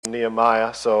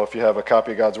Nehemiah. So if you have a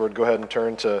copy of God's Word, go ahead and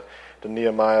turn to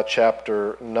Nehemiah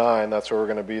chapter 9. That's where we're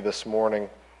going to be this morning.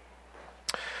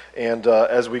 And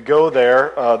as we go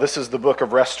there, this is the book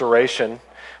of restoration.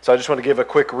 So I just want to give a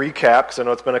quick recap because I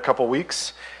know it's been a couple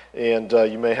weeks. And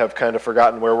you may have kind of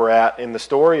forgotten where we're at in the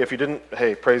story. If you didn't,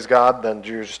 hey, praise God, then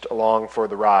you're just along for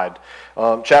the ride.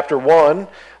 Chapter 1,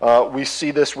 we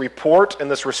see this report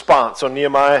and this response. So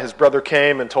Nehemiah, his brother,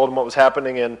 came and told him what was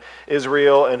happening in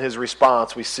Israel, and his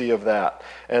response we see of that.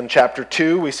 And chapter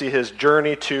 2, we see his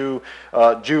journey to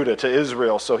Judah, to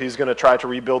Israel. So he's going to try to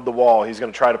rebuild the wall. He's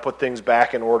going to try to put things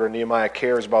back in order. Nehemiah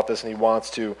cares about this, and he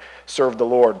wants to serve the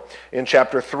Lord. In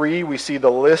chapter 3, we see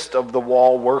the list of the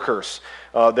wall workers.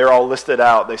 They're all listed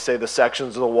out. They say the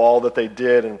sections of the wall that they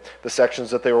did and the sections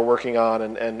that they were working on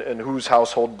and whose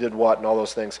household did what and all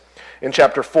those things. In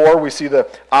chapter 4, we see the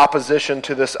opposition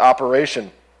to this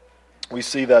operation. We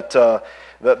see that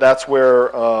that's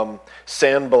where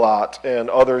Sanballat and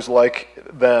others like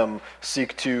them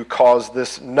seek to cause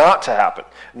this not to happen,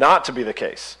 not to be the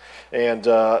case. And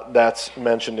that's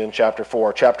mentioned in chapter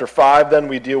 4. Chapter 5, then,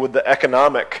 we deal with the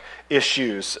economic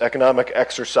issues, economic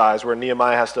exercise, where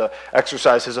Nehemiah has to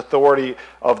exercise his authority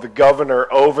of the governor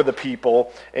over the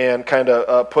people and kind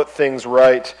of put things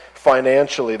right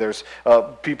financially. There's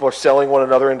people are selling one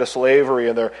another into slavery,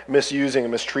 and they're misusing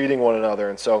and mistreating one another.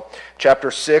 And so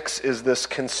chapter 6 is this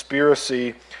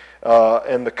conspiracy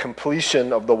and the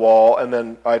completion of the wall, and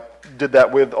then I did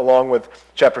that along with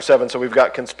chapter 7. So we've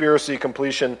got conspiracy,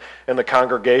 completion, and the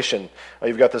congregation.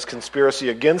 You've got this conspiracy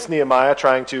against Nehemiah,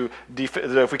 trying to,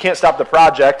 if we can't stop the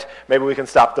project, maybe we can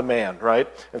stop the man, right?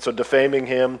 And so defaming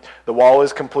him, the wall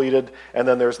is completed, and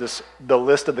then there's the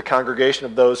list of the congregation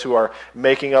of those who are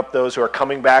making up those who are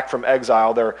coming back from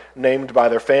exile. They're named by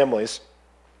their families.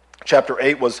 Chapter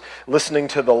 8 was listening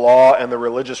to the law and the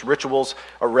religious rituals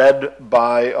read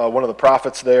by one of the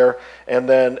prophets there, and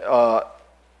then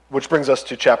which brings us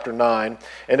to chapter 9.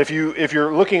 And if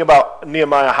you're looking about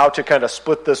Nehemiah, how to kind of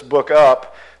split this book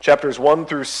up, chapters 1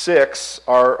 through 6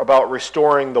 are about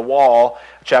restoring the wall.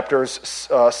 Chapters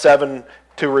 7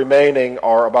 to remaining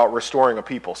are about restoring a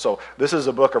people. So this is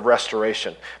a book of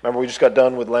restoration. Remember, we just got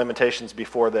done with Lamentations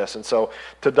before this. And so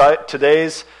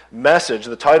today's message,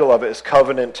 the title of it is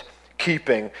Covenant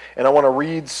Keeping. And I want to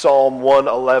read Psalm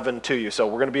 111 to you. So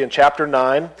we're going to be in chapter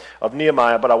 9 of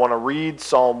Nehemiah, but I want to read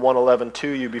Psalm 111 to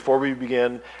you before we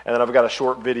begin. And then I've got a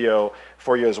short video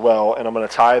for you as well. And I'm going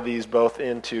to tie these both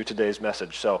into today's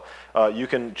message. So you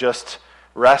can just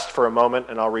rest for a moment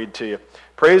and I'll read to you.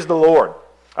 Praise the Lord.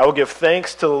 I will give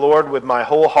thanks to the Lord with my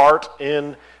whole heart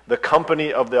in the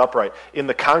company of the upright, in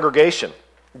the congregation.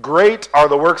 Great are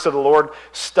the works of the Lord,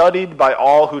 studied by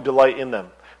all who delight in them.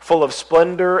 Full of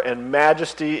splendor and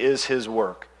majesty is his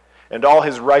work, and all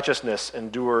his righteousness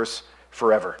endures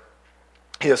forever.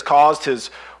 He has caused his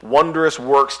wondrous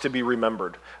works to be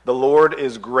remembered. The Lord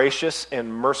is gracious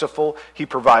and merciful. He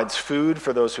provides food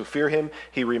for those who fear him.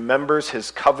 He remembers his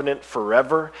covenant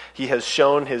forever. He has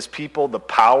shown his people the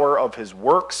power of his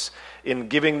works in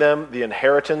giving them the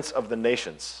inheritance of the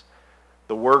nations.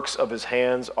 The works of his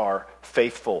hands are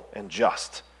faithful and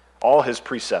just. All his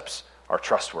precepts are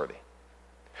trustworthy.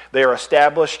 They are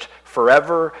established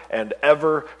forever and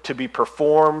ever to be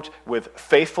performed with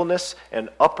faithfulness and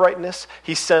uprightness.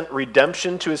 He sent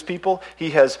redemption to his people.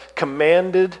 He has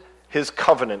commanded his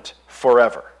covenant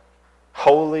forever.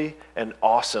 Holy and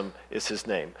awesome is his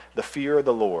name. The fear of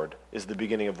the Lord is the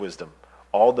beginning of wisdom.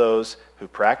 All those who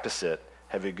practice it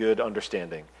have a good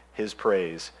understanding. His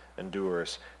praise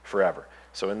endures forever.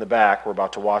 So in the back, we're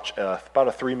about to watch about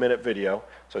a 3-minute video.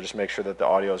 So just make sure that the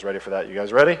audio is ready for that. You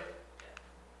guys ready?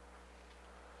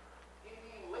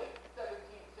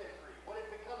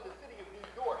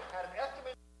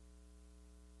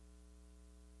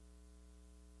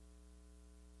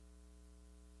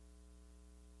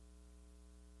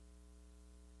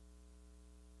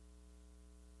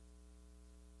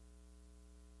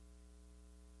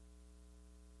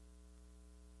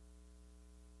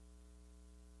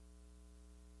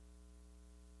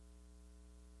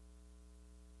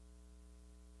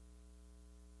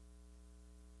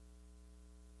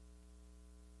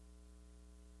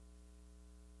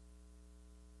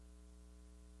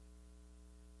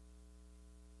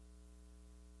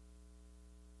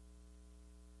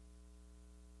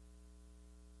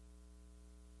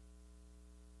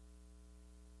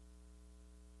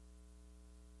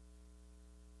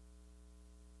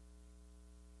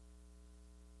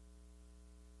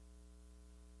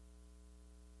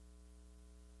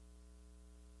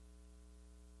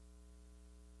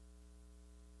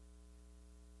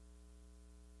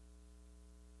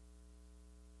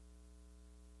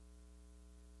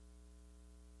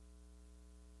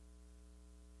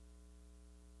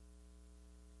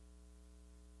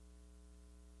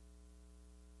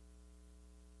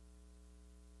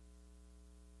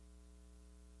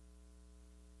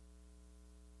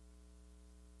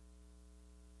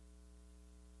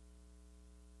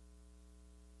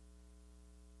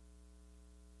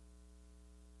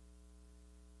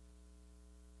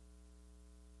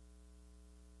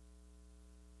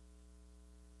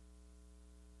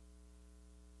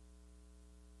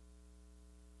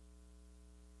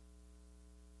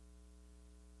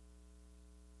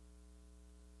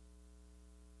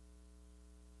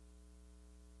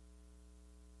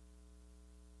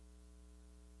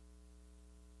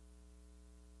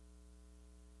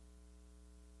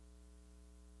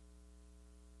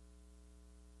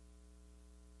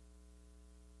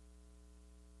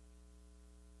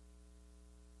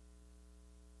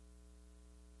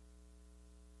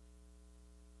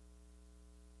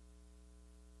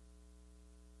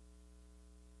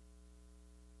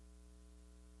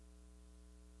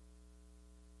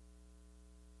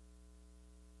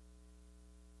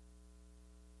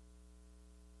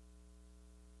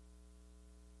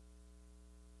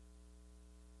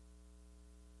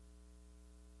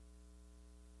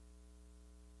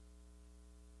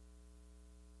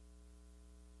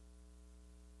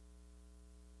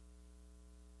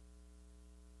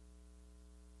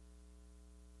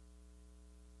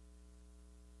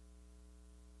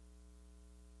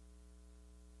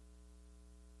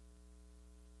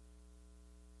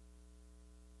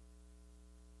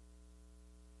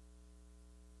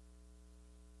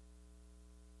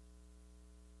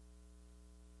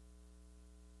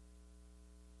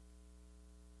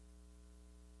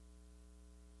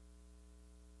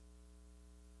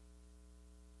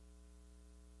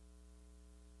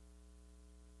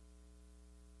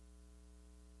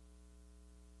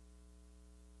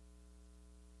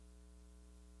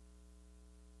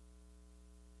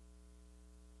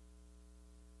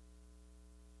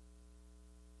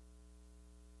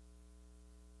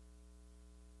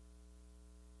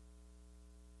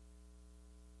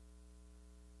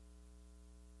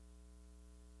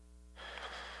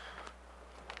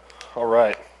 All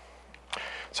right.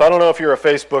 So I don't know if you're a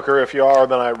Facebooker. If you are,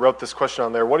 then I wrote this question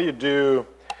on there. What do you do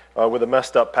with a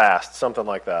messed up past? Something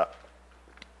like that.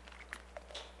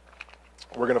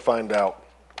 We're going to find out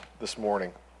this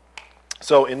morning.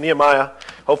 So in Nehemiah,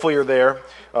 hopefully you're there,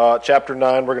 chapter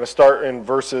 9, we're going to start in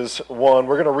verses 1.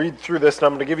 We're going to read through this, and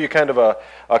I'm going to give you kind of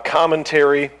a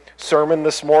commentary sermon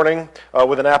this morning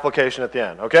with an application at the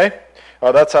end, okay?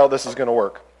 That's how this is going to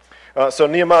work. So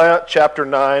Nehemiah chapter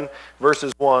 9,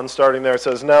 verses 1, starting there, it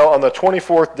says, "Now on the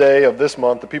 24th day of this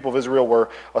month, the people of Israel were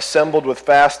assembled with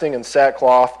fasting and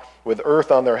sackcloth, with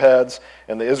earth on their heads,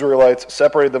 and the Israelites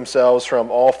separated themselves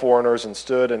from all foreigners and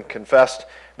stood and confessed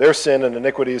their sin and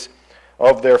iniquities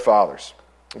of their fathers.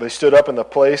 They stood up in the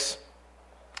place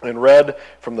and read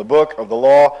from the book of the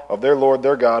law of their Lord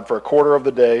their God for a quarter of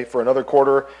the day. For another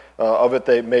quarter of it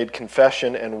they made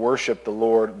confession and worshiped the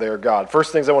Lord their God."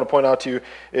 First things I want to point out to you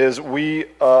is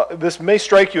this may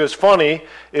strike you as funny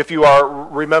if you are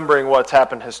remembering what's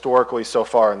happened historically so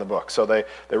far in the book. So they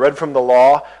read from the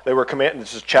law. They were commanded,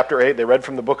 this is chapter 8, they read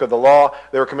from the book of the law.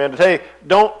 They were commanded, hey,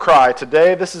 don't cry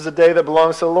today. This is a day that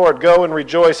belongs to the Lord. Go and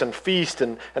rejoice and feast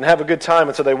and have a good time.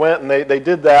 And so they went and they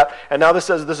did that. And now this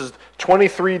says this is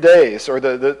 23 days or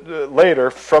the later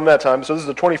from that time. So this is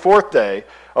the 24th day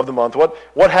of the month.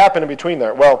 What happened in between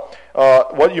there? Well,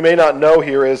 what you may not know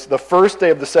here is the first day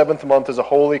of the 7th month is a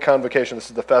holy convocation. This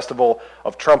is the festival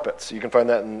of trumpets. You can find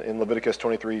that in Leviticus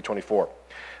 23:24.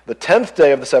 The 10th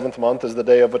day of the 7th month is the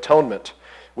Day of Atonement,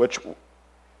 which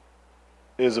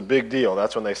is a big deal.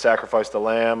 That's when they sacrifice the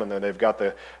lamb, and then they've got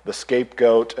the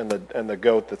scapegoat and the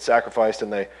goat that's sacrificed,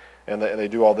 and they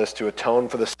do all this to atone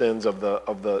for the sins of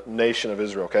the nation of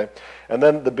Israel. Okay, and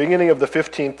then the beginning of the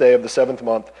 15th day of the 7th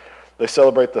month, they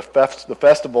celebrate the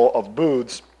festival of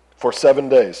booths for 7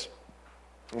 days.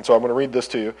 And so I'm going to read this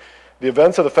to you. The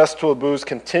events of the festival of booths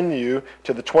continue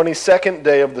to the 22nd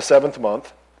day of the 7th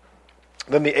month.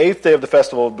 Then the 8th day of the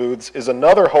festival of booths is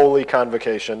another holy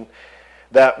convocation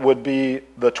that would be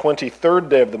the 23rd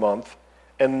day of the month.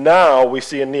 And now we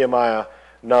see in Nehemiah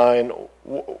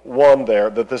 9:1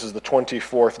 there that this is the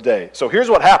 24th day. So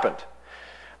here's what happened.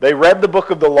 They read the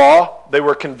book of the law. They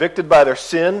were convicted by their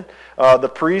sin. The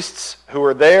priests who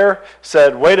were there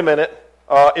said, wait a minute,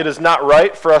 it is not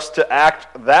right for us to act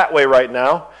that way right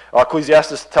now.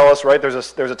 Ecclesiastes tell us, right, there's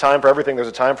a time for everything. There's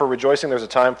a time for rejoicing. There's a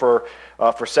time for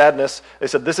sadness. They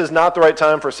said, this is not the right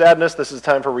time for sadness. This is a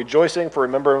time for rejoicing, for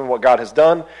remembering what God has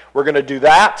done. We're going to do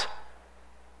that.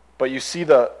 But you see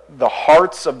the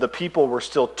hearts of the people were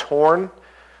still torn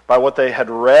by what they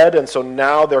had read, and so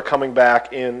now they're coming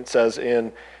back in, it says,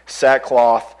 in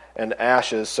sackcloth and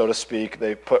ashes, so to speak.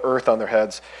 They put earth on their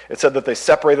heads. It said that they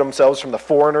separated themselves from the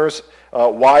foreigners.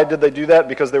 Why did they do that?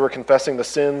 Because they were confessing the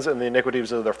sins and the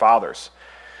iniquities of their fathers.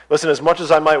 Listen, as much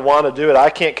as I might want to do it, I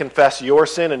can't confess your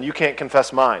sin and you can't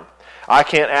confess mine. I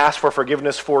can't ask for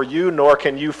forgiveness for you, nor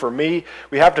can you for me.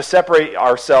 We have to separate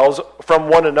ourselves from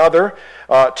one another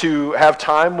to have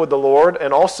time with the Lord.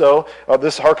 And also,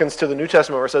 this harkens to the New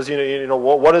Testament where it says,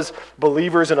 what is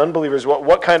believers and unbelievers?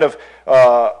 What kind of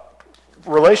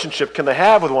relationship can they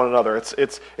have with one another?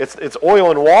 It's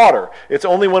oil and water. It's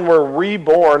only when we're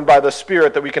reborn by the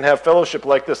Spirit that we can have fellowship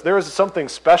like this. There is something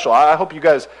special. I hope you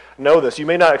guys know this. You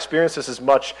may not experience this as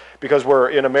much because we're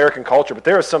in American culture, but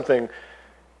there is something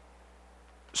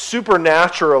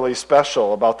supernaturally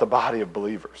special about the body of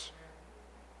believers.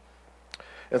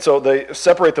 And so they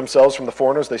separate themselves from the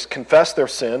foreigners. They confess their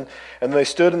sin, and they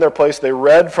stood in their place. They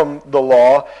read from the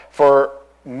law for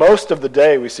most of the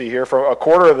day, we see here, for a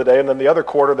quarter of the day, and then the other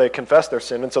quarter they confessed their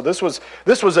sin. And so this was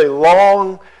a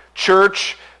long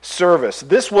church service.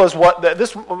 This was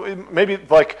maybe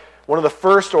like one of the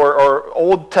first or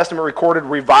Old Testament recorded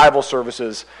revival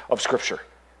services of Scripture.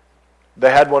 They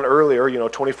had one earlier,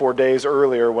 24 days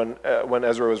earlier when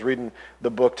Ezra was reading the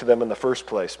book to them in the first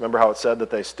place. Remember how it said that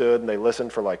they stood and they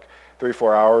listened for like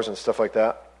 3-4 hours and stuff like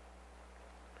that?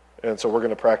 And so we're going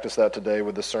to practice that today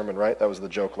with the sermon, right? That was the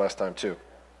joke last time too.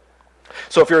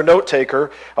 So if you're a note taker,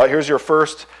 here's your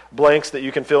first blanks that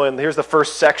you can fill in. Here's the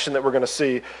first section that we're going to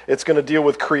see. It's going to deal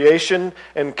with creation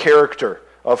and character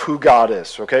of who God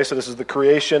is. Okay, so this is the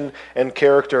creation and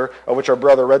character, of which our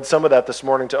brother read some of that this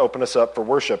morning to open us up for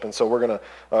worship, and so we're going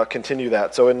to continue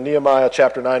that. So in Nehemiah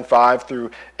chapter 9, 5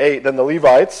 through 8, then the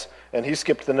Levites, and he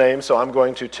skipped the name, so I'm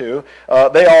going to too,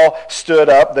 they all stood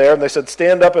up there, and they said,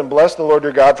 stand up and bless the Lord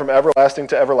your God from everlasting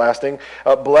to everlasting.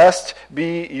 Blessed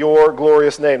be your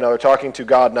glorious name. Now they're talking to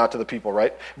God, not to the people,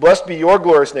 right? Blessed be your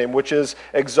glorious name, which is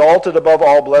exalted above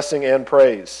all blessing and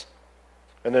praise.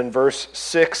 And then verse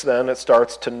 6, then, it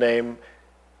starts to name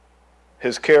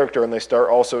his character, and they start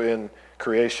also in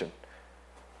creation.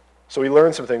 So we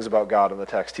learn some things about God in the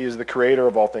text. He is the creator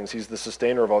of all things. He's the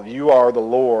sustainer of all. You are the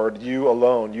Lord, you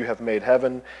alone. You have made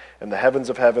heaven and the heavens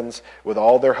of heavens with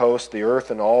all their host, the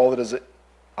earth and all that is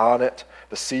on it,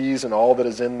 the seas and all that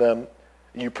is in them.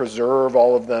 You preserve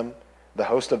all of them. The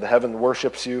host of the heaven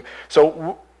worships you.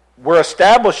 So we're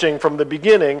establishing from the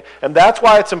beginning, and that's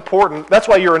why it's important. That's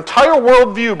why your entire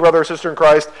worldview, brother or sister in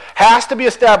Christ, has to be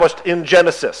established in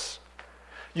Genesis.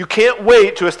 You can't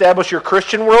wait to establish your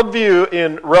Christian worldview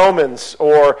in Romans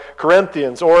or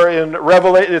Corinthians or in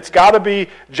Revelation. It's got to be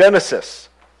Genesis.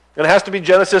 And it has to be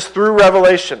Genesis through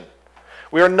Revelation.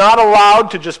 We are not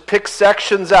allowed to just pick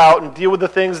sections out and deal with the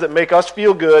things that make us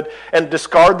feel good and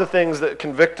discard the things that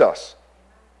convict us.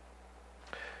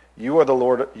 You are the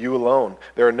Lord, you alone.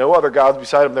 There are no other gods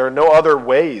beside him. There are no other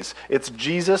ways. It's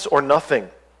Jesus or nothing.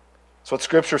 That's what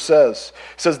Scripture says.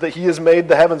 It says that he has made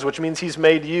the heavens, which means he's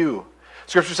made you.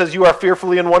 Scripture says you are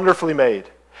fearfully and wonderfully made.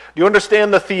 Do you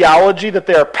understand the theology that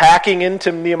they are packing into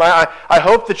Nehemiah? I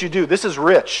hope that you do. This is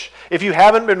rich. If you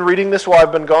haven't been reading this while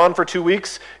I've been gone for 2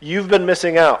 weeks, you've been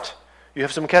missing out. You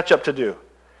have some catch up to do.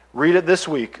 Read it this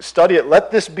week. Study it.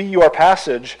 Let this be your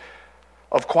passage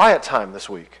of quiet time this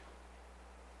week.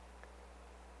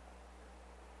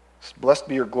 Blessed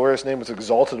be your glorious name. It's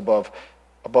exalted above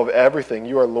everything.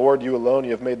 You are Lord, you alone.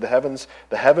 You have made the heavens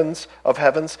of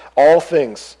heavens, all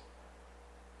things.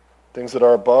 Things that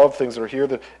are above, things that are here.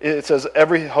 It says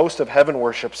every host of heaven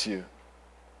worships you.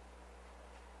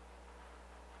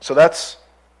 So that's,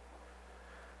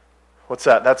 what's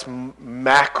that? That's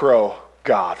macro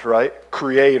God, right?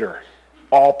 Creator,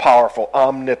 all-powerful,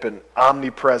 omnipotent,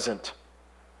 omnipresent,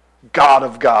 God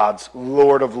of gods,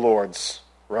 Lord of lords,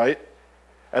 right?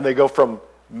 And they go from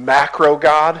macro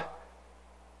God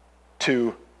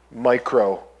to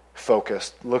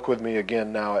micro-focused. Look with me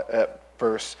again now at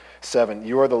verse 7.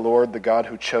 You are the Lord, the God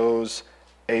who chose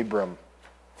Abram.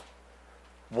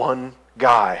 One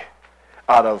guy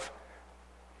out of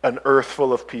an earth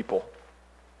full of people.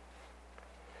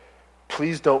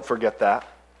 Please don't forget that.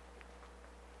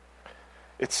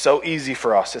 It's so easy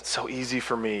for us, it's so easy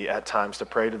for me at times to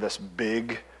pray to this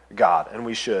big God, and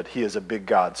we should. He is a big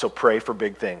God, so pray for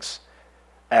big things.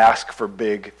 Ask for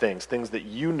big things, things that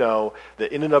you know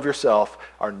that in and of yourself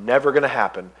are never going to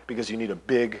happen because you need a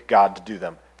big God to do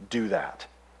them. Do that.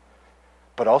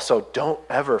 But also, don't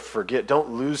ever forget, don't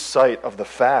lose sight of the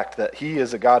fact that he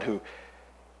is a God who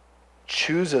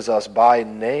chooses us by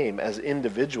name as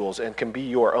individuals and can be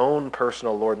your own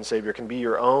personal Lord and Savior, can be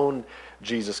your own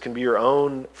Jesus, can be your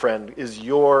own friend, is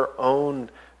your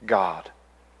own God.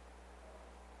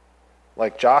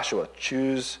 Like Joshua,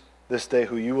 choose this day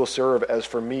who you will serve. As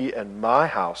for me and my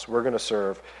house, we're going to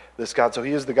serve this God. So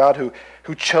he is the God who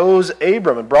chose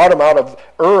Abram and brought him out of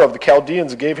Ur of the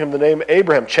Chaldeans and gave him the name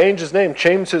Abraham, changed his name,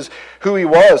 changed who he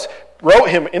was, wrote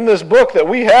him in this book that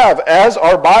we have as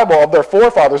our Bible of their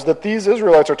forefathers that these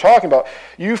Israelites are talking about.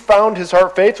 You found his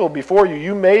heart faithful before you.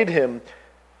 You made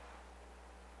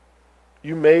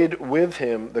with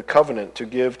him the covenant to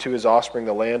give to his offspring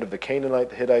the land of the Canaanite,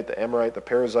 the Hittite, the Amorite, the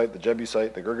Perizzite, the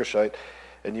Jebusite, the Girgashite,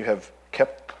 and you have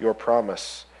kept your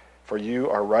promise, for you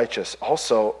are righteous.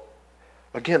 Also,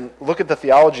 again, look at the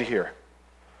theology here.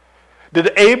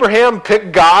 Did Abraham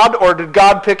pick God, or did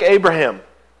God pick Abraham?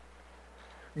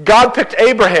 God picked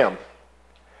Abraham.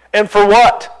 And for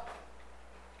what?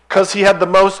 Because he had the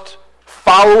most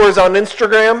followers on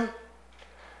Instagram?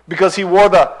 Because he wore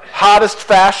the hottest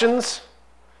fashions?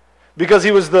 Because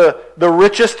he was the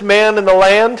richest man in the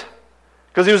land?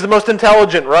 Because he was the most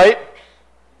intelligent, right?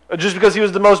 Just because he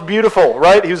was the most beautiful,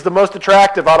 right? He was the most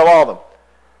attractive out of all of them.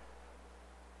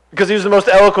 Because he was the most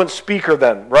eloquent speaker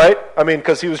then, right? I mean,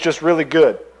 because he was just really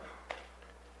good.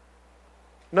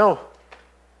 No.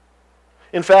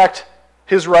 In fact,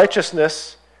 his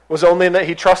righteousness was only in that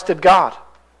he trusted God.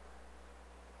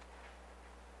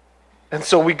 And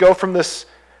so we go from this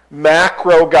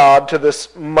macro God to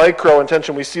this micro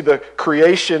intention. We see the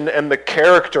creation and the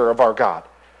character of our God.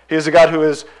 He is a God who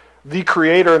is the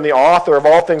creator and the author of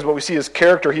all things, but we see his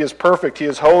character. He is perfect. He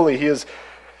is holy. He is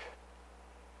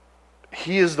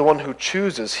the one who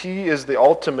chooses. He is the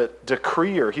ultimate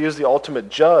decreer. He is the ultimate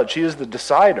judge. He is the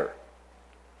decider.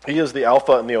 He is the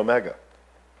Alpha and the Omega.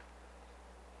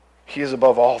 He is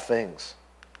above all things.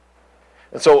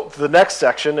 And so the next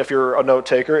section, if you're a note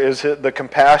taker, is the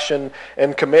compassion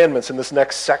and commandments. In this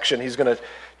next section, he's going to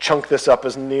chunk this up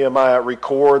as Nehemiah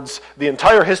records the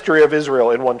entire history of Israel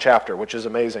in one chapter, which is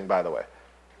amazing, by the way.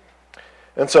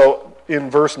 And so in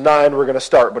verse 9, we're going to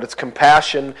start, but it's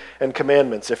compassion and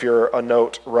commandments if you're a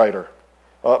note writer.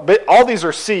 But all these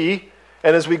are C,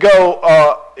 And as we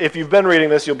go, if you've been reading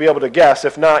this, you'll be able to guess.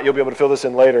 If not, you'll be able to fill this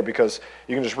in later because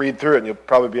you can just read through it and you'll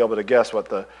probably be able to guess what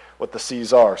the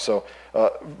seas are. So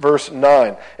verse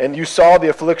 9, and you saw the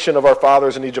affliction of our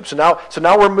fathers in Egypt. So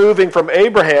now we're moving from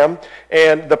Abraham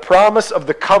and the promise of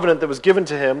the covenant that was given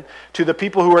to him to the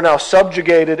people who are now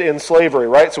subjugated in slavery,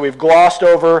 right? So we've glossed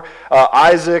over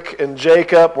Isaac and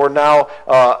Jacob. We're now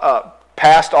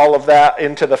past all of that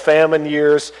into the famine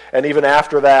years, and even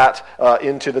after that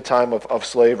into the time of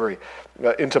slavery,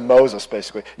 into Moses,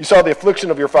 basically. You saw the affliction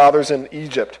of your fathers in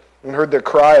Egypt and heard their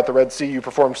cry at the Red Sea. You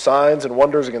performed signs and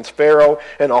wonders against Pharaoh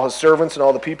and all his servants and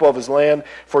all the people of his land,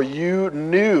 for you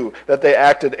knew that they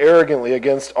acted arrogantly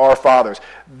against our fathers.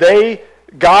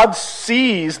 God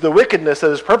sees the wickedness that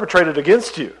is perpetrated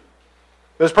against you,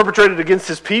 that is perpetrated against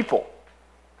his people.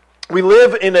 We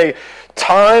live in a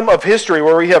time of history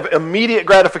where we have immediate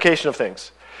gratification of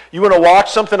things. You want to watch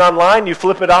something online, you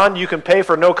flip it on, you can pay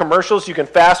for no commercials, you can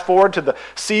fast forward to the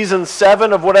season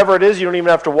 7 of whatever it is, you don't even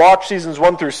have to watch seasons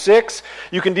 1 through 6.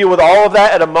 You can deal with all of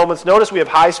that at a moment's notice. We have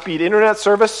high-speed internet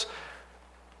service.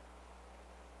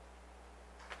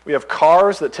 We have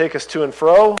cars that take us to and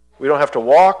fro. We don't have to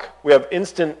walk. We have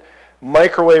instant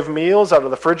microwave meals out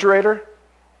of the refrigerator.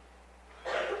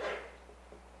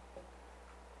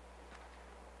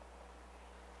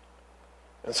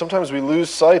 And sometimes we lose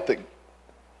sight that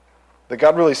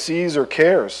God really sees or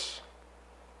cares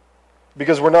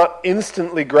because we're not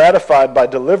instantly gratified by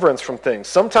deliverance from things.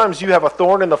 Sometimes you have a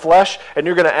thorn in the flesh and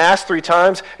you're going to ask 3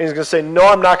 times and he's going to say, no,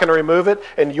 I'm not going to remove it,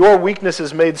 and your weakness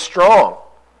is made strong.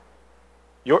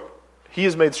 He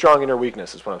is made strong in your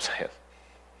weakness is what I'm saying.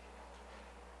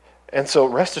 And so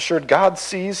rest assured, God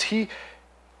sees, He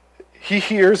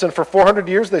hears, and for 400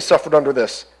 years they suffered under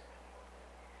this.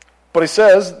 But he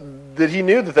says that he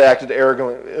knew that they acted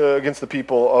arrogantly against the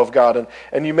people of God.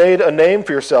 And you made a name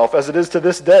for yourself, as it is to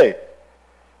this day.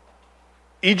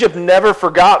 Egypt never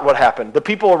forgot what happened. The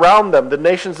people around them, the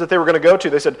nations that they were going to go to,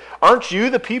 they said, aren't you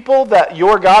the people that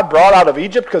your God brought out of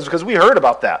Egypt? Because we heard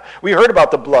about that. We heard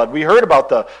about the blood. We heard about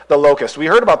the locusts. We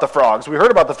heard about the frogs. We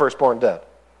heard about the firstborn dead.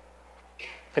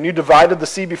 And you divided the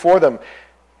sea before them.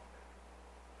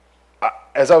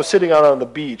 As I was sitting out on the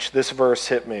beach, this verse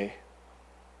hit me.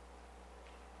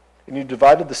 And you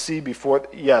divided the sea before.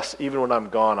 Yes, even when I'm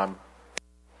gone,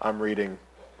 I'm reading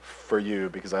for you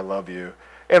because I love you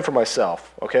and for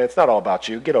myself. Okay, it's not all about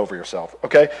you. Get over yourself.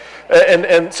 Okay,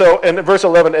 and so in verse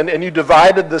 11, and you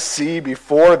divided the sea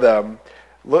before them.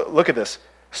 Look at this,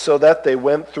 so that they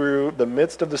went through the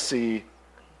midst of the sea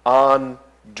on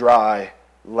dry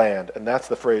land, and that's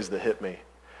the phrase that hit me.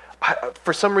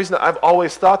 For some reason, I've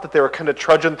always thought that they were kind of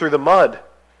trudging through the mud.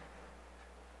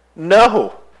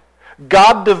 No.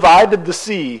 God divided the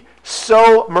sea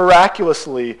so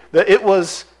miraculously that it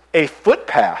was a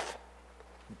footpath,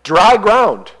 dry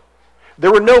ground.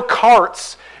 There were no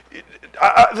carts.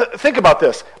 Think about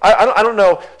this. I don't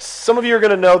know. Some of you are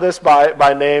going to know this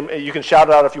by name. You can shout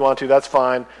it out if you want to. That's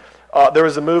fine. There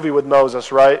was a movie with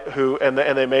Moses, right? And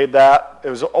they made that.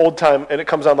 It was old time, and it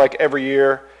comes on like every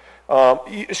year.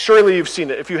 Surely you've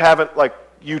seen it. If you haven't, like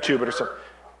YouTube it or something.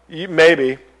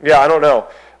 Maybe. Yeah, I don't know.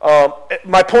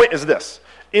 My point is this.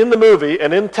 In the movie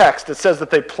and in text, it says that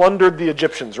they plundered the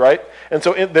Egyptians, right? And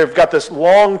so they've got this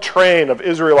long train of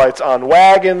Israelites on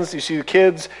wagons. You see the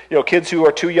kids, kids who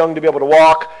are too young to be able to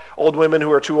walk, old women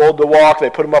who are too old to walk. They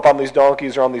put them up on these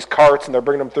donkeys or on these carts, and they're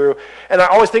bringing them through. And I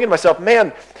always think to myself,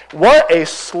 man, what a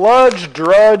sludge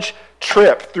drudge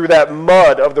trip through that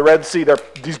mud of the Red Sea.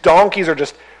 These donkeys are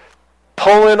just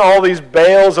pulling all these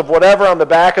bales of whatever on the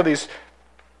back of these.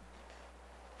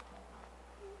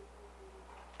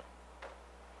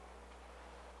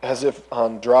 As if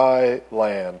on dry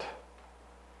land.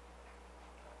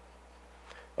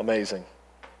 Amazing.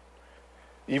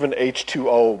 Even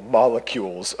H2O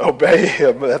molecules obey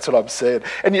him. That's what I'm saying.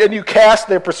 And you cast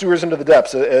their pursuers into the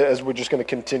depths, as we're just going to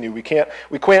continue. We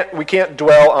can't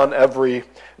dwell on every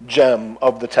gem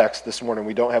of the text this morning.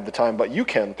 We don't have the time, but you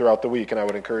can throughout the week, and I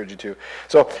would encourage you to.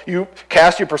 So you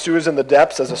cast your pursuers in the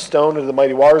depths as a stone into the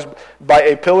mighty waters. By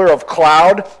a pillar of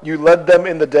cloud you led them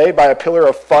in the day, by a pillar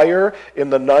of fire in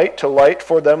the night to light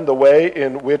for them the way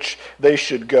in which they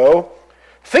should go.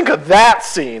 Think of that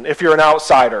scene if you're an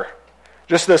outsider.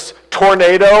 Just this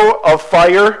tornado of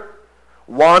fire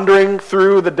wandering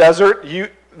through the desert,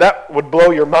 that would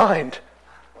blow your mind.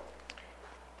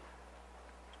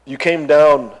 You came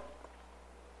down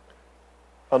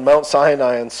on Mount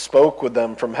Sinai and spoke with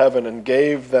them from heaven and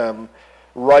gave them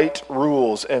right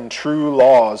rules and true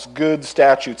laws, good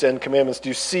statutes and commandments. Do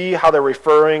you see how they're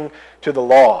referring to the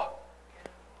law?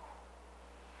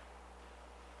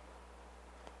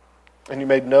 And you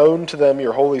made known to them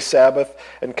your holy Sabbath,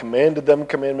 and commanded them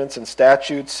commandments and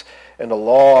statutes and a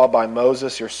law by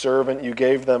Moses your servant. You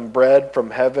gave them bread from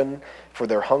heaven for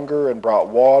their hunger, and brought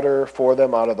water for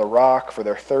them out of the rock for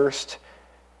their thirst.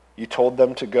 You told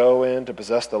them to go in to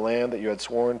possess the land that you had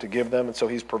sworn to give them. And so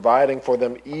he's providing for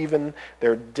them even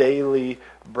their daily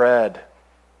bread.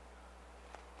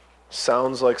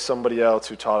 Sounds like somebody else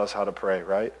who taught us how to pray,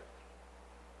 right?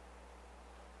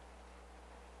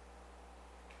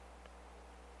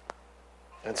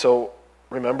 And so,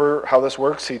 remember how this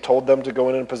works? He told them to go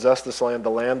in and possess this land,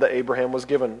 the land that Abraham was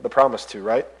given the promise to,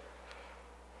 right?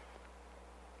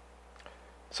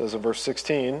 It says in verse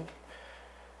 16,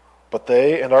 but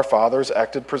they and our fathers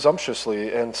acted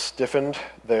presumptuously and stiffened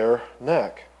their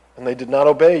neck, and they did not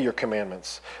obey your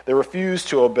commandments. They refused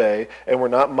to obey and were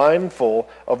not mindful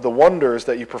of the wonders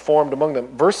that you performed among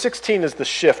them. Verse 16 is the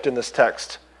shift in this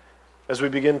text as we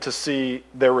begin to see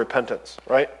their repentance,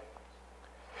 right?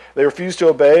 They refused to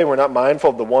obey and were not mindful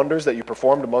of the wonders that you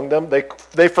performed among them.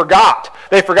 They forgot.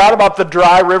 They forgot about the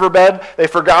dry riverbed. They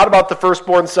forgot about the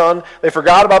firstborn son. They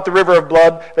forgot about the river of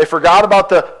blood. They forgot about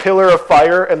the pillar of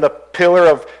fire and the pillar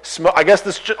of smoke. I guess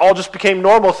this all just became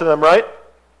normal to them, right?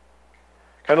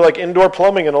 Kind of like indoor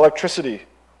plumbing and electricity.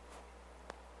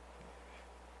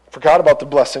 Forgot about the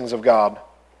blessings of God.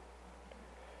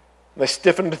 They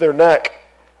stiffened their neck.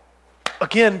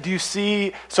 Again, do you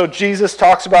see? So Jesus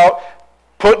talks about,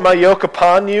 put my yoke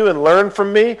upon you and learn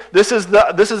from me. This is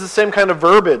the same kind of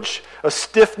verbiage. A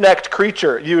stiff-necked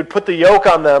creature. You would put the yoke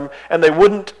on them, and they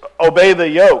wouldn't obey the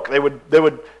yoke. They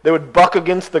would buck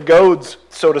against the goads,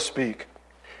 so to speak.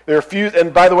 They refused.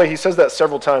 And by the way, he says that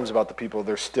several times about the people.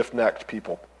 They're stiff-necked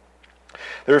people.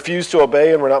 They refused to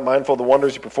obey and were not mindful of the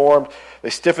wonders he performed. They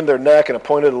stiffened their neck and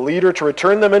appointed a leader to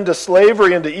return them into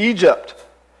slavery into Egypt.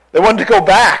 They wanted to go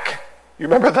back. You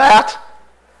remember that?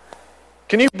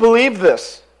 Can you believe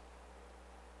this?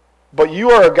 But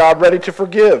you are a God ready to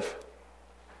forgive,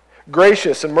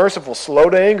 gracious and merciful, slow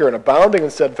to anger, and abounding in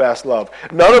steadfast love,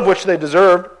 none of which they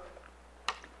deserved.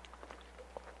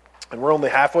 And we're only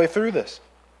halfway through this.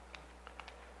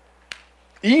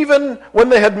 Even when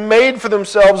they had made for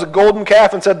themselves a golden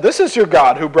calf and said, this is your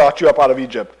God who brought you up out of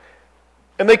Egypt.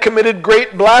 And they committed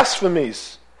great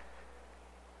blasphemies.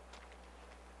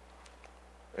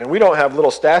 And we don't have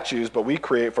little statues, but we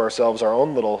create for ourselves our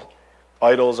own little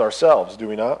idols ourselves, do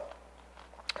we not?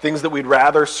 Things that we'd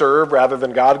rather serve rather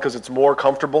than God because it's more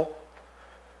comfortable.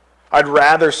 I'd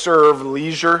rather serve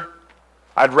leisure.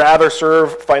 I'd rather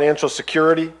serve financial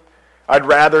security. I'd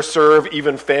rather serve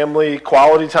even family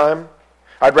quality time.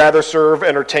 I'd rather serve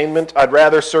entertainment. I'd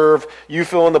rather serve, you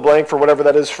fill in the blank for whatever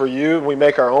that is for you. We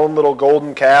make our own little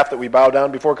golden calf that we bow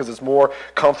down before because it's more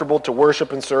comfortable to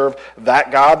worship and serve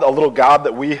that God, a little God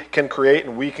that we can create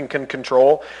and we can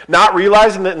control. Not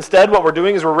realizing that instead what we're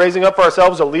doing is we're raising up for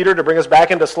ourselves a leader to bring us back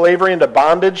into slavery, into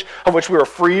bondage, of which we were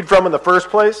freed from in the first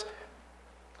place.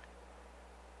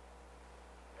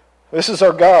 This is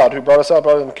our God who brought us up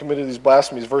out and committed these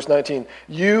blasphemies. Verse 19,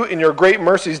 you in your great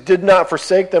mercies did not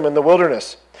forsake them in the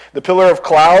wilderness. The pillar of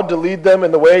cloud to lead them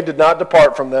in the way did not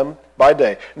depart from them by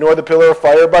day, nor the pillar of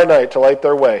fire by night to light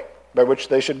their way, by which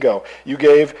they should go. You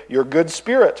gave your good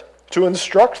spirit to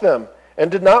instruct them, and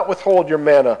did not withhold your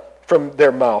manna from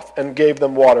their mouth, and gave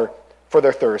them water for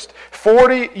their thirst.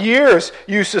 40 years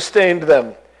you sustained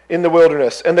them in the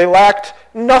wilderness, and they lacked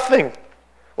nothing.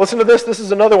 Listen to this. This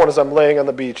is another one as I'm laying on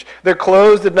the beach. Their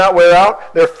clothes did not wear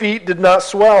out. Their feet did not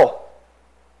swell.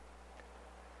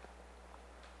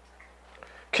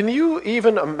 Can you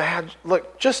even imagine?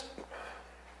 Look, just...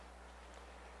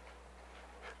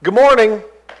 Good morning.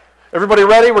 Everybody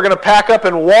ready? We're going to pack up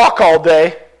and walk all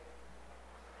day.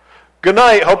 Good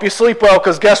night. Hope you sleep well,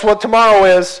 because guess what tomorrow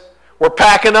is? We're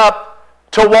packing up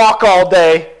to walk all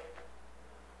day.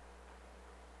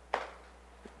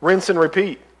 Rinse and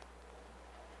repeat.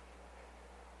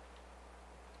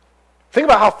 Think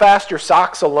about how fast your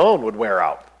socks alone would wear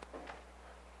out.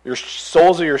 Your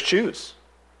soles of your shoes.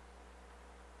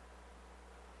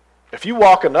 If you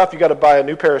walk enough, you got to buy a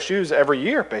new pair of shoes every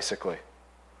year, basically.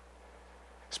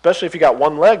 Especially if you got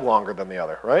one leg longer than the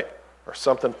other, right? Or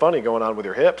something funny going on with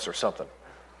your hips or something.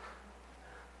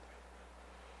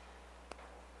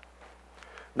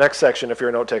 Next section, if you're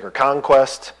a note taker,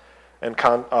 conquest and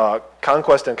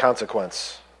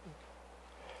consequence.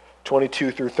 22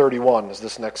 through 31 is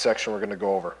this next section we're going to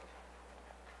go over.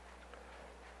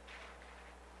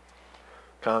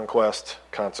 Conquest,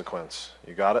 consequence.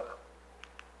 You got it?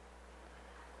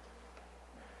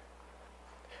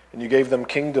 And you gave them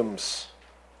kingdoms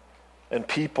and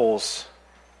peoples,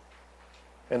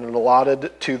 and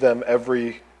allotted to them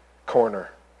every corner.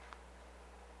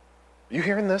 Are you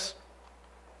hearing this?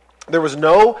 There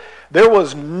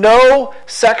was no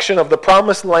section of the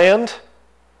promised land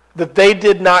that they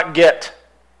did not get.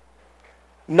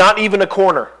 Not even a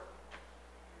corner.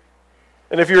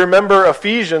 And if you remember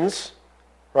Ephesians,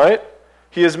 right?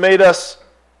 He has made us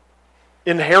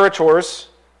inheritors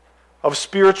of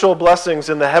spiritual blessings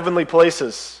in the heavenly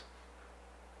places.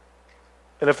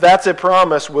 And if that's a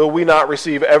promise, will we not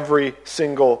receive every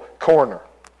single corner?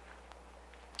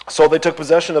 So they took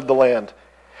possession of the land.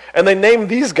 And they named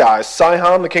these guys,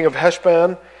 Sihon, the king of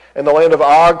Heshbon, and the land of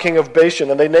Og, king of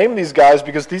Bashan. And they named these guys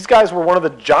because these guys were one of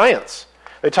the giants.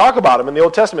 They talk about him in the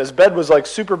Old Testament. His bed was like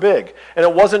super big. And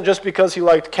it wasn't just because he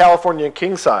liked California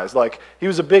king size. Like, he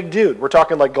was a big dude. We're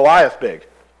talking like Goliath big.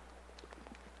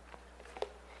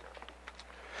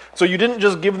 So you didn't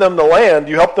just give them the land,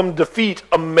 you helped them defeat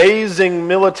amazing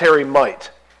military might.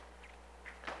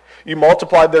 You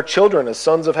multiplied their children as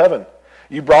sons of heaven.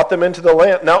 You brought them into the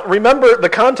land. Now, remember, the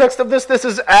context of this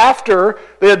is after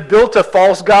they had built a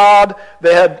false god.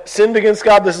 They had sinned against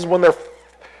God. This is when they're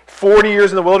 40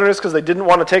 years in the wilderness because they didn't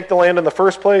want to take the land in the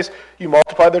first place. You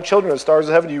multiplied their children as stars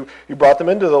of heaven. You brought them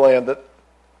into the land that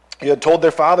you had told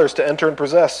their fathers to enter and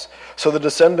possess. So the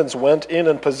descendants went in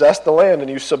and possessed the land, and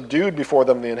you subdued before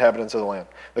them the inhabitants of the land.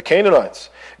 The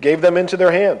Canaanites gave them into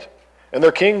their hand, and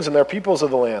their kings and their peoples of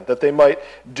the land, that they might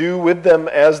do with them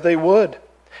as they would.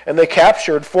 And they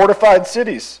captured fortified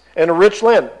cities and a rich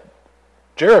land.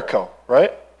 Jericho,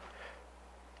 right?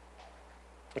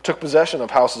 They took possession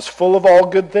of houses full of all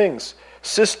good things,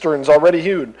 cisterns already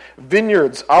hewed,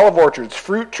 vineyards, olive orchards,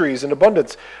 fruit trees in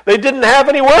abundance. They didn't have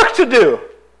any work to do.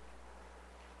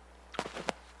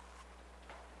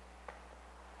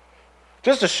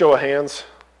 Just a show of hands,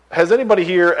 has anybody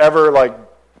here ever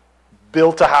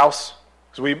built a house?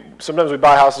 Because sometimes we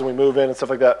buy houses and we move in and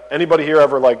stuff like that. Anybody here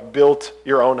ever built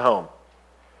your own home?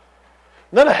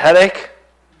 Isn't that a headache?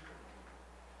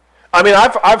 I mean,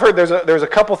 I've heard there's a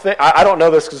couple things. I don't know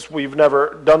this because we've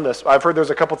never done this. I've heard there's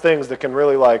a couple things that can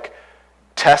really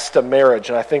test a marriage,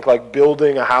 and I think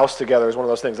building a house together is one of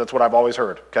those things. That's what I've always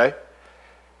heard. Okay.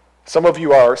 Some of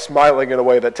you are smiling in a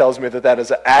way that tells me that is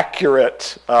an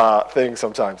accurate thing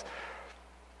sometimes.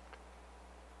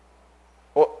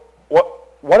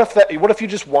 What if you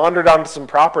just wandered onto some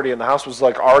property and the house was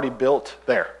already built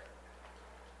there?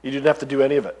 You didn't have to do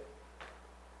any of it.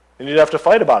 And you didn't have to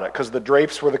fight about it because the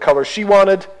drapes were the color she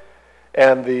wanted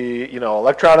and the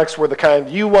electronics were the kind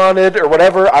you wanted or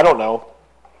whatever. I don't know.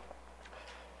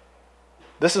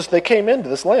 They came into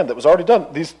this land that was already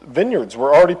done. These vineyards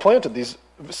were already planted. These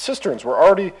cisterns were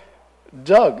already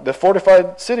dug. The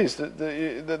fortified cities that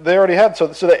they already had. So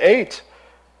they ate.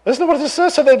 Listen to what it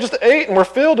says. So they just ate and were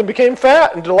filled and became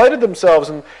fat and delighted themselves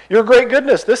in your great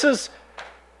goodness. This is...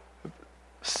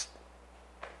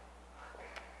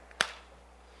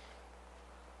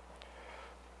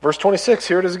 Verse 26,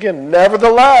 here it is again.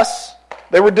 Nevertheless,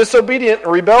 they were disobedient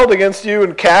and rebelled against you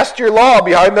and cast your law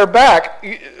behind their back.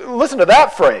 Listen to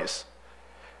that phrase.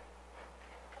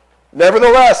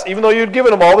 Nevertheless, even though you'd given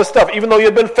them all this stuff, even though you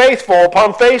had been faithful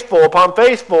upon faithful upon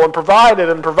faithful and provided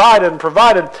and provided and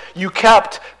provided, you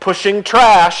kept pushing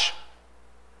trash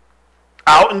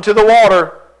out into the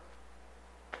water.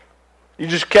 You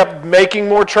just kept making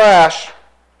more trash.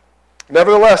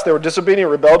 Nevertheless, they were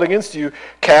disobedient, rebelled against you,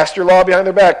 cast your law behind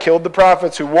their back, killed the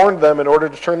prophets who warned them in order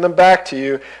to turn them back to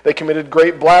you. They committed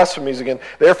great blasphemies again.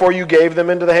 Therefore you gave them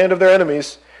into the hand of their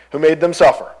enemies, who made them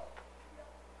suffer.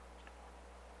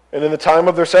 And in the time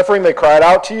of their suffering they cried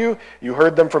out to you. You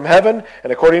heard them from heaven,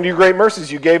 and according to your great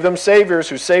mercies you gave them saviors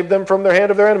who saved them from the hand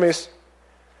of their enemies.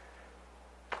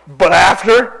 But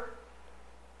after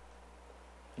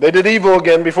they did evil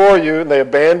again before you, and they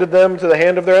abandoned them to the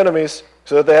hand of their enemies,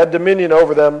 so that they had dominion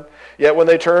over them. Yet when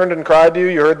they turned and cried to you,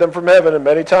 you heard them from heaven, and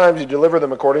many times you delivered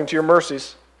them according to your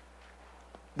mercies.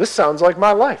 This sounds like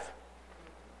my life.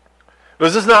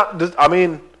 Does this not,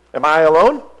 am I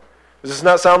alone? Does this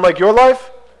not sound like your life?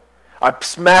 I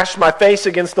smashed my face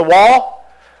against the wall.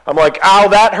 I'm like, ow,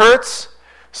 that hurts.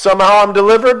 Somehow I'm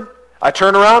delivered. I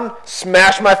turn around,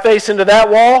 smash my face into that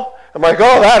wall. I'm like,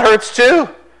 oh, that hurts too.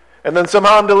 And then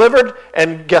somehow I'm delivered,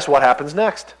 and guess what happens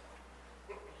next?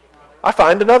 I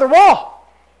find another wall.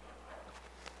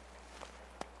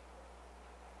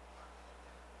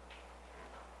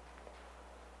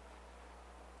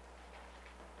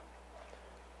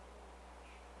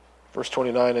 Verse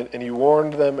 29, and you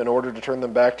warned them in order to turn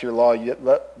them back to your law,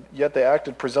 yet they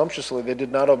acted presumptuously. They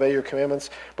did not obey your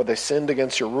commandments, but they sinned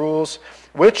against your rules,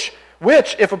 which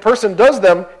if a person does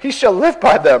them, he shall live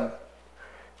by them.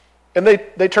 And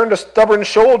they turned a stubborn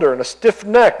shoulder and a stiff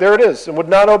neck, there it is, and would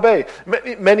not obey.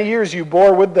 Many years you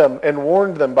bore with them and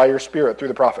warned them by your Spirit through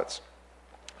the prophets.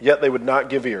 Yet they would not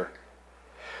give ear.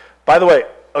 By the way,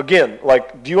 again,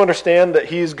 do you understand that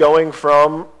he's going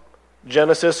from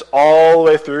Genesis all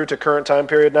the way through to current time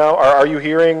period now? Are you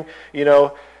hearing,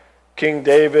 King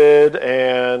David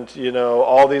and,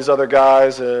 all these other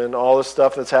guys and all this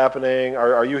stuff that's happening?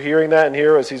 Are you hearing that in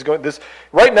here as he's going?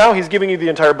 Right now, he's giving you the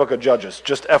entire book of Judges,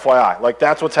 just FYI.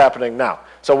 That's what's happening now.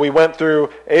 So we went through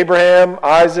Abraham,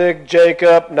 Isaac,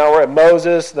 Jacob, now we're at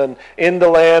Moses, then in the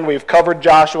land, we've covered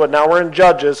Joshua, now we're in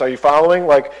Judges. Are you following,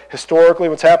 historically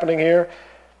what's happening here?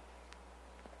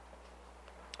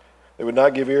 They would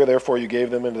not give ear, therefore you gave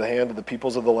them into the hand of the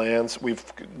peoples of the lands.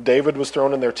 David was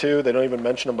thrown in there too. They don't even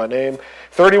mention him by name.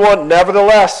 31,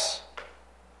 nevertheless.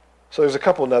 So there's a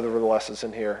couple of neverthelesses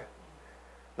in here.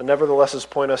 The neverthelesses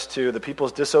point us to the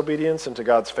people's disobedience and to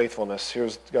God's faithfulness.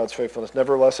 Here's God's faithfulness.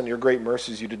 Nevertheless, in your great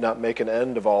mercies you did not make an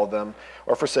end of all of them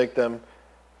or forsake them,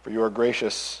 for you are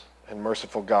gracious and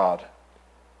merciful God.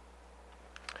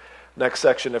 Next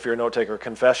section, if you're a note taker,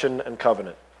 confession and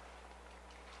covenant.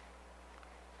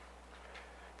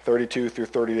 32 through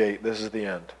 38, this is the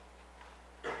end.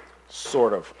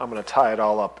 Sort of. I'm going to tie it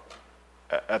all up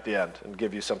at the end and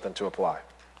give you something to apply.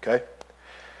 Okay?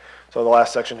 So the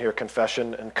last section here,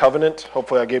 confession and covenant.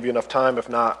 Hopefully I gave you enough time. If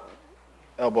not,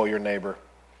 elbow your neighbor.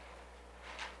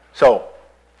 So,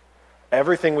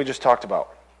 everything we just talked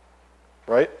about,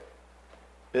 right?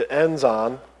 It ends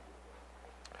on,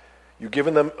 you've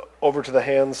given them over to the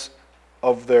hands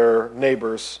of their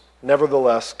neighbors.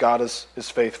 Nevertheless, God is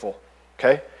faithful.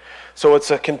 Okay? So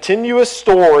it's a continuous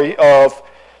story of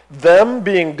them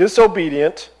being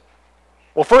disobedient.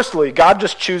 Well, firstly, God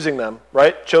just choosing them,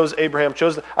 right? Chose Abraham,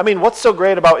 chose them. What's so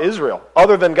great about Israel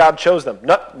other than God chose them?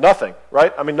 Nothing,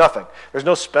 right? Nothing. There's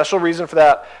no special reason for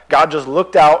that. God just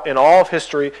looked out in all of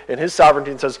history in his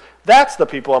sovereignty and says, that's the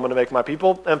people I'm going to make my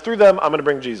people, and through them I'm going to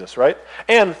bring Jesus, right?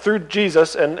 And through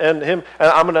Jesus and him,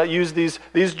 and I'm going to use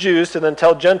these Jews to then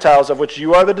tell Gentiles of which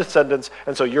you are the descendants,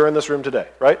 and so you're in this room today,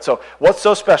 right? So what's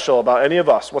so special about any of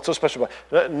us? What's so special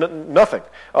about nothing?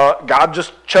 God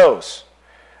just chose.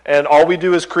 And all we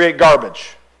do is create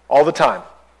garbage all the time.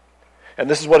 And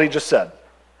this is what he just said.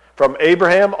 From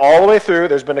Abraham all the way through,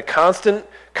 there's been a constant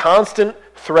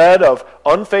thread of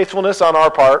unfaithfulness on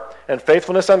our part and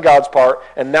faithfulness on God's part.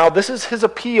 And now this is his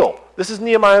appeal. This is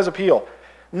Nehemiah's appeal.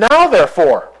 Now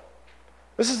therefore,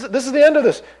 this is the end of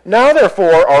this. Now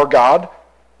therefore, our God,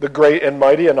 the great and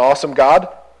mighty and awesome God,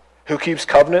 who keeps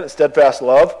covenant and steadfast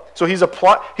love. So he's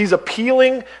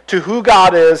appealing to who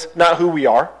God is, not who we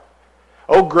are.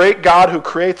 Oh, great God who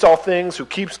creates all things, who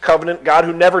keeps covenant, God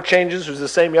who never changes, who's the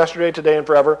same yesterday, today, and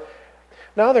forever.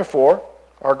 Now, therefore,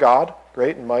 our God,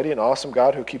 great and mighty and awesome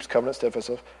God who keeps covenant, steadfast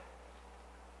love,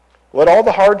 let not all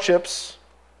the hardships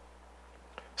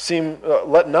seem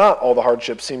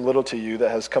little to you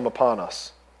that has come upon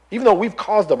us, even though we've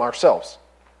caused them ourselves.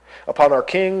 Upon our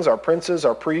kings, our princes,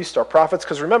 our priests, our prophets.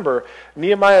 Because remember,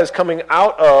 Nehemiah is coming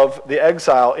out of the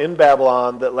exile in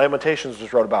Babylon that Lamentations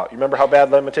was wrote about. You remember how bad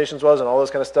Lamentations was and all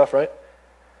this kind of stuff, right?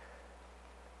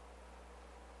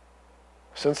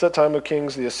 Since that time of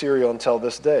kings, the Assyrian, until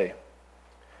this day.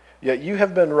 Yet you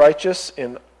have been righteous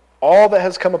in all that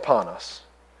has come upon us.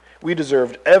 We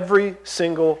deserved every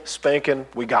single spanking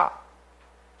we got.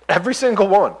 Every single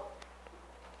one.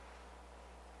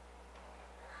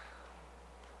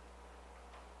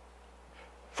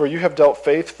 For you have dealt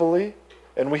faithfully,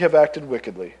 and we have acted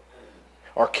wickedly.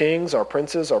 Our kings, our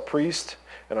princes, our priests,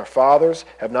 and our fathers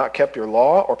have not kept your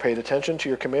law or paid attention to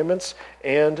your commandments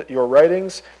and your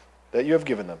writings that you have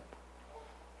given them.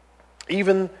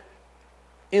 Even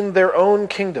in their own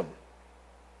kingdom,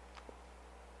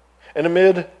 and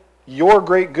amid your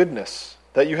great goodness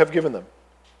that you have given them,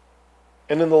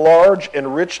 and in the large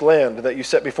and rich land that you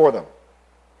set before them,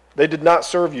 they did not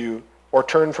serve you or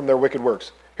turn from their wicked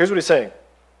works. Here's what he's saying.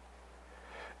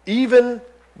 Even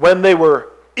when they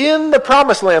were in the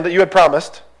promised land that you had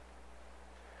promised,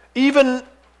 even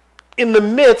in the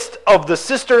midst of the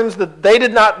cisterns that they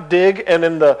did not dig and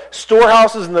in the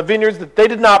storehouses and the vineyards that they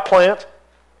did not plant,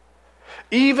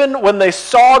 even when they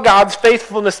saw God's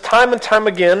faithfulness time and time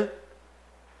again,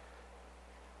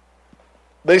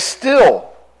 they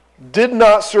still did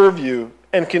not serve you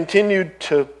and continued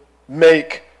to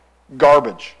make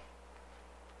garbage.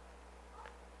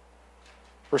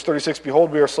 Verse 36,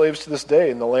 behold, we are slaves to this day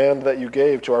in the land that you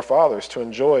gave to our fathers to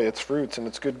enjoy its fruits and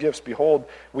its good gifts. Behold,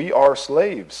 we are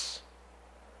slaves.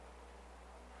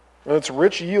 And its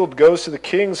rich yield goes to the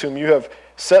kings whom you have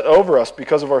set over us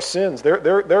because of our sins.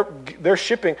 They're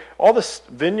shipping all the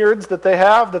vineyards that they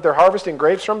have, that they're harvesting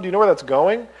grapes from. Do you know where that's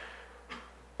going?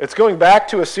 It's going back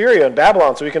to Assyria and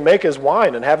Babylon so he can make his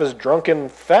wine and have his drunken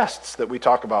fests that we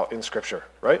talk about in Scripture,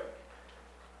 right?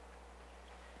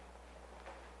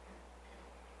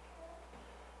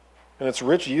 and its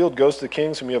rich yield goes to the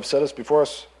kings whom you have set us before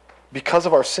us because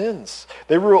of our sins.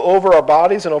 They rule over our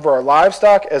bodies and over our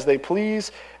livestock as they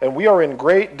please, and we are in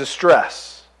great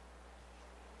distress.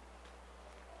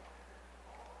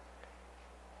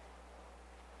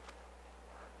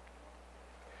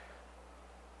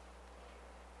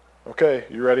 Okay,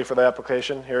 you ready for the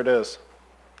application? Here it is.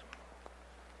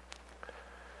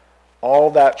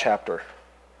 All that chapter.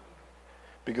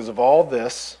 Because of all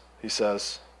this, he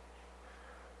says,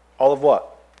 all of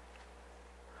what?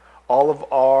 All of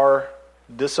our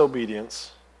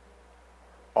disobedience,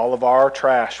 all of our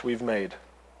trash we've made,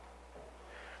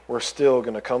 we're still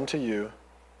going to come to you.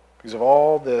 Because of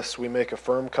all this, we make a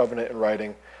firm covenant in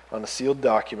writing on a sealed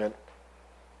document.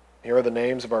 Here are the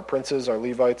names of our princes, our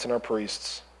Levites, and our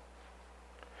priests.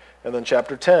 And then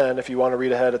chapter 10, if you want to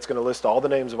read ahead, it's going to list all the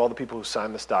names of all the people who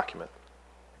signed this document.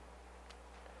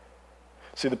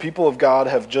 See, the people of God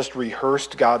have just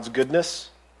rehearsed God's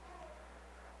goodness.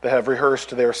 They have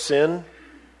rehearsed their sin.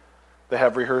 They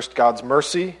have rehearsed God's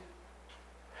mercy.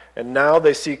 And now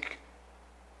they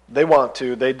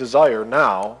desire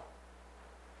now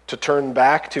to turn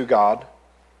back to God,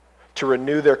 to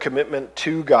renew their commitment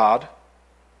to God,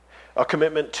 a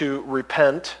commitment to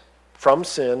repent from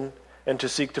sin and to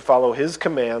seek to follow His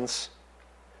commands.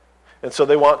 And so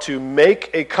they want to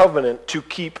make a covenant to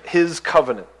keep His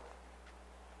covenant.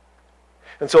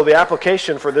 And so the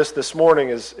application for this morning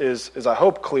is I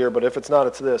hope clear, but if it's not,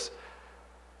 it's this.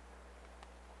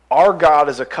 Our God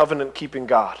is a covenant-keeping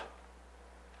God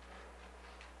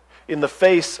in the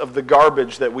face of the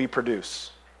garbage that we produce.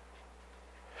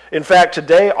 In fact,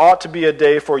 today ought to be a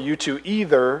day for you to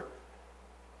either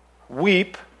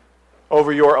weep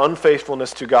over your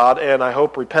unfaithfulness to God, and I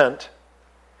hope repent,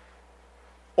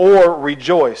 or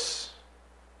rejoice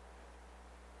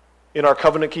in our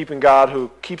covenant-keeping God who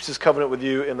keeps His covenant with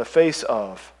you in the face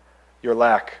of your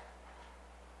lack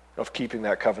of keeping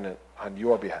that covenant on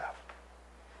your behalf.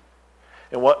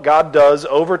 And what God does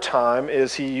over time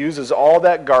is He uses all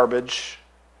that garbage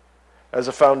as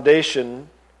a foundation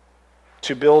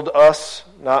to build us,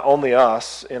 not only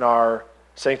us, in our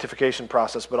sanctification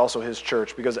process, but also His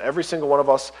church. Because every single one of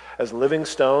us as living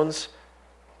stones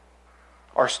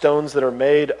are stones that are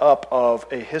made up of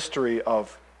a history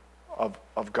of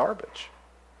garbage.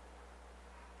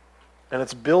 And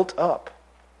it's built up.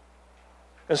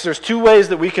 And so there's two ways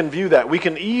that we can view that. We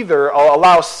can either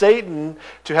allow Satan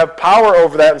to have power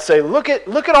over that and say, look at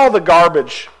all the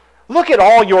garbage. Look at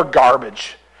all your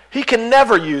garbage. He can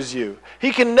never use you.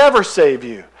 He can never save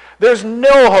you. There's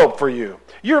no hope for you.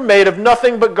 You're made of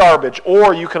nothing but garbage.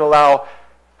 Or you can allow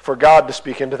for God to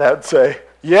speak into that and say,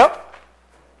 yep,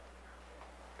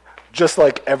 just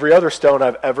like every other stone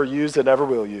I've ever used and ever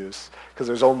will use, because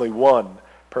there's only one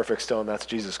perfect stone, that's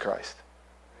Jesus Christ.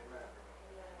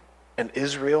 And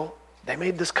Israel, they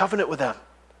made this covenant with them.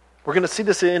 We're going to see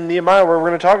this in Nehemiah where we're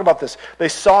going to talk about this. They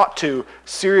sought to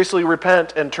seriously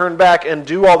repent and turn back and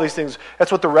do all these things.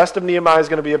 That's what the rest of Nehemiah is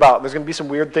going to be about. There's going to be some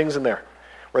weird things in there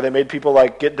where they made people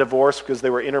like get divorced because they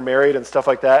were intermarried and stuff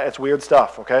like that. It's weird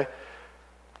stuff, okay?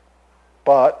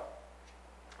 But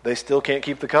they still can't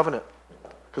keep the covenant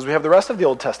because we have the rest of the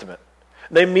Old Testament.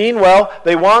 They mean well,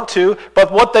 they want to,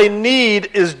 but what they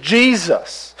need is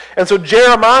Jesus. And so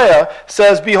Jeremiah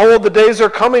says, behold, the days are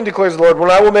coming, declares the Lord,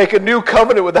 when I will make a new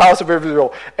covenant with the house of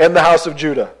Israel and the house of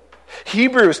Judah.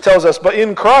 Hebrews tells us, but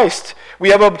in Christ we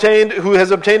have obtained, who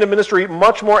has obtained a ministry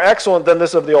much more excellent than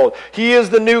this of the old. He is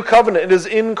the new covenant. It is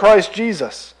in Christ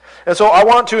Jesus. And so I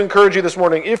want to encourage you this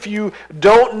morning, if you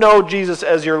don't know Jesus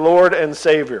as your Lord and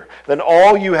Savior, then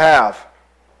all you have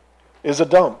is a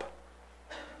dump.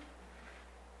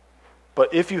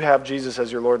 But if you have Jesus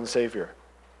as your Lord and Savior,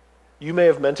 you may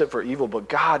have meant it for evil, but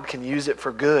God can use it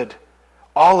for good.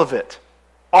 All of it.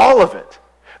 All of it.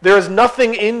 There is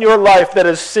nothing in your life that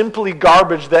is simply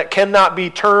garbage that cannot be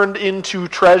turned into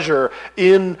treasure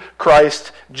in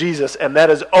Christ Jesus. And that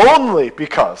is only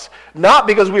because, not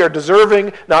because we are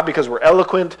deserving, not because we're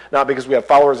eloquent, not because we have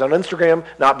followers on Instagram,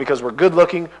 not because we're good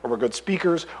looking, or we're good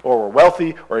speakers, or we're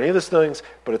wealthy, or any of those things,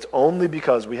 but it's only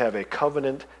because we have a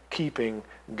covenant-keeping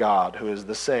God who is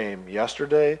the same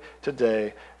yesterday,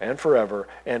 today, and forever,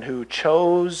 and who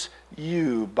chose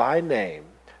you by name,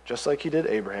 just like He did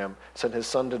Abraham, sent His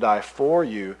Son to die for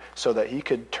you so that He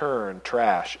could turn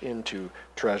trash into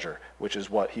treasure, which is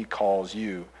what He calls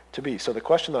you to be. So the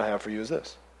question that I have for you is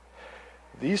this.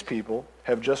 These people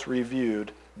have just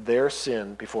reviewed their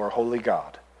sin before a holy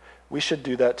God. We should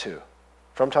do that too,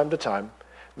 from time to time.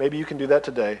 Maybe you can do that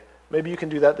today. Maybe you can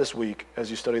do that this week as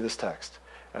you study this text.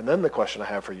 And then the question I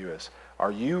have for you is,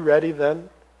 are you ready then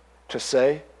to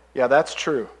say, yeah, that's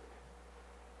true,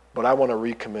 but I want to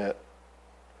recommit.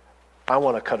 I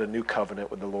want to cut a new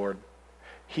covenant with the Lord.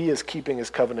 He is keeping his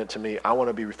covenant to me. I want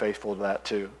to be faithful to that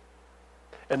too.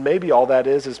 And maybe all that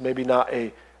is maybe not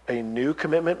a new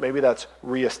commitment. Maybe that's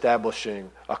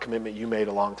reestablishing a commitment you made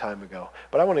a long time ago.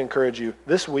 But I want to encourage you,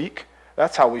 this week,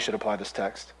 that's how we should apply this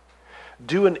text.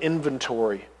 Do an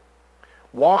inventory.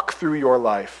 Walk through your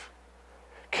life.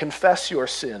 Confess your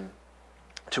sin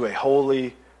to a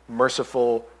holy,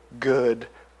 merciful, good,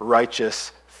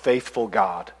 righteous, faithful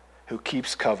God who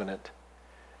keeps covenant.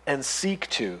 And seek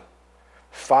to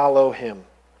follow him.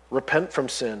 Repent from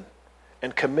sin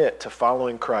and commit to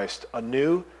following Christ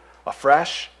anew,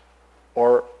 afresh,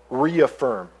 or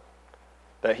reaffirm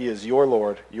that he is your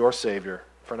Lord, your Savior,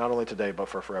 for not only today, but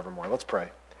for forevermore. Let's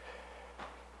pray.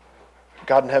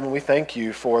 God in heaven, we thank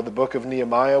you for the book of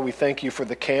Nehemiah. We thank you for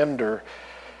the candor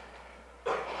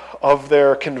of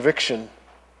their conviction.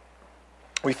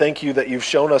 We thank you that you've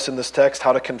shown us in this text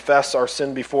how to confess our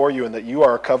sin before you, and that you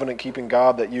are a covenant-keeping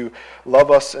God, that you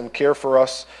love us and care for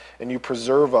us, and you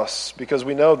preserve us, because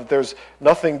we know that there's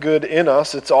nothing good in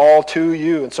us. It's all to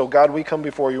you. And so, God, we come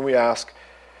before you and we ask,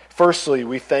 firstly,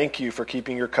 we thank you for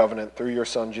keeping your covenant through your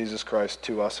Son, Jesus Christ,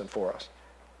 to us and for us.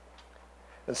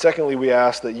 And secondly, we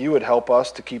ask that you would help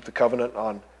us to keep the covenant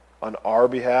on our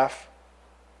behalf,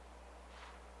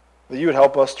 that you would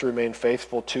help us to remain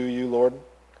faithful to you, Lord,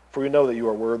 for we know that you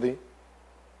are worthy.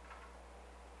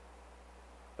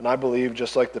 And I believe,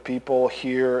 just like the people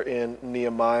here in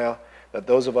Nehemiah, that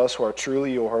those of us who are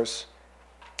truly yours,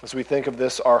 as we think of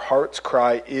this, our heart's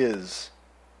cry is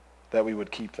that we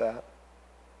would keep that.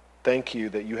 Thank you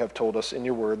that you have told us in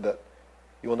your word that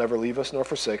you will never leave us nor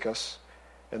forsake us,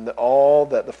 and that all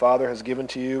that the Father has given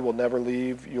to you will never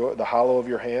leave the hollow of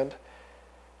your hand,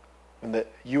 and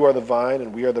that you are the vine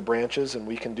and we are the branches, and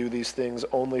we can do these things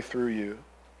only through you.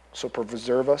 So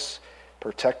preserve us,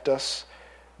 protect us,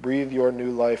 breathe your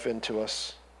new life into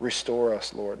us, restore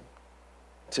us, Lord.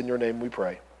 It's in your name we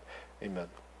pray. Amen.